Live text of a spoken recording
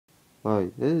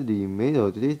Right, this is the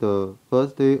middle. Today's the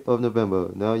first day of November.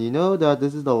 Now you know that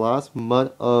this is the last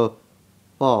month of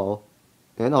fall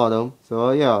and autumn.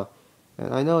 So yeah,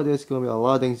 and I know there's gonna be a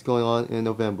lot of things going on in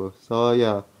November. So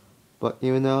yeah, but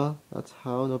even now, that's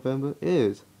how November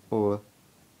is, or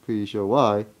pretty sure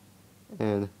why,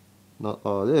 and not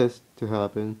all this to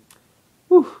happen.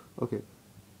 Whew. Okay.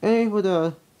 Anyway, for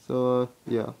that. So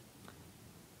yeah.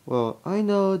 Well, I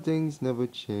know things never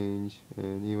change,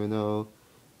 and even though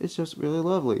it's just really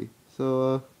lovely.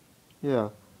 So yeah.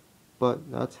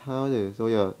 But that's how it is. So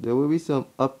yeah, there will be some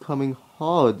upcoming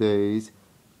holidays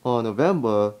on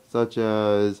November, such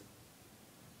as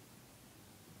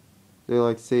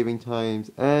daylight saving times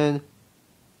and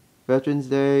Veterans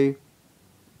Day,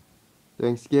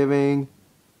 Thanksgiving,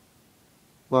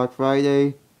 Black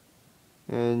Friday,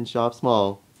 and Shop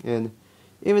Small. And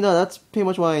even though that's pretty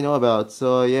much what I know about,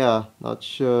 so yeah, not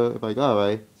sure if I got it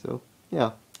right. So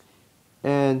yeah,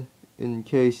 and in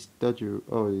case that you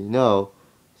already know,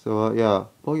 so yeah,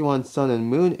 Pokemon Sun and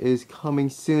Moon is coming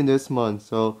soon this month.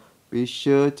 So be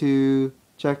sure to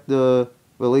check the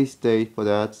release date for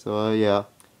that. So yeah,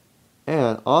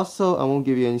 and also I won't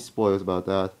give you any spoilers about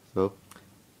that. So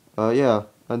yeah,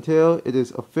 until it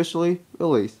is officially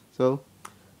released. So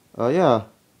yeah,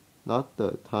 not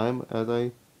the time as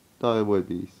I thought it would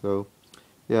be. So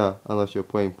yeah, unless you're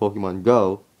playing Pokemon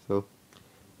Go. So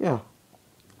yeah,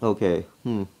 okay.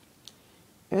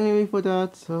 Anyway, for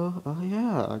that, so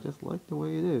yeah, I just like the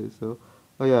way it is. So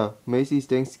yeah, Macy's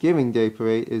Thanksgiving Day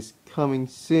Parade is coming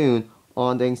soon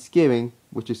on Thanksgiving,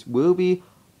 which is will be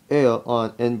aired on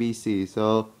NBC.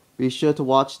 So be sure to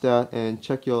watch that and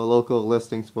check your local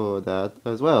listings for that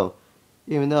as well.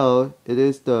 Even though it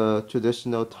is the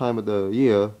traditional time of the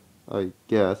year, I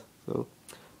guess. So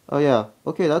yeah,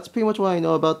 okay, that's pretty much what I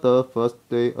know about the first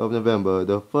day of November.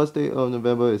 The first day of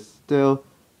November is still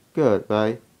good,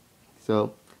 right?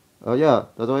 So, yeah,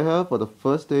 that's all I have for the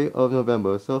first day of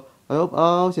November. So, I hope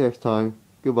I'll see you next time.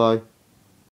 Goodbye.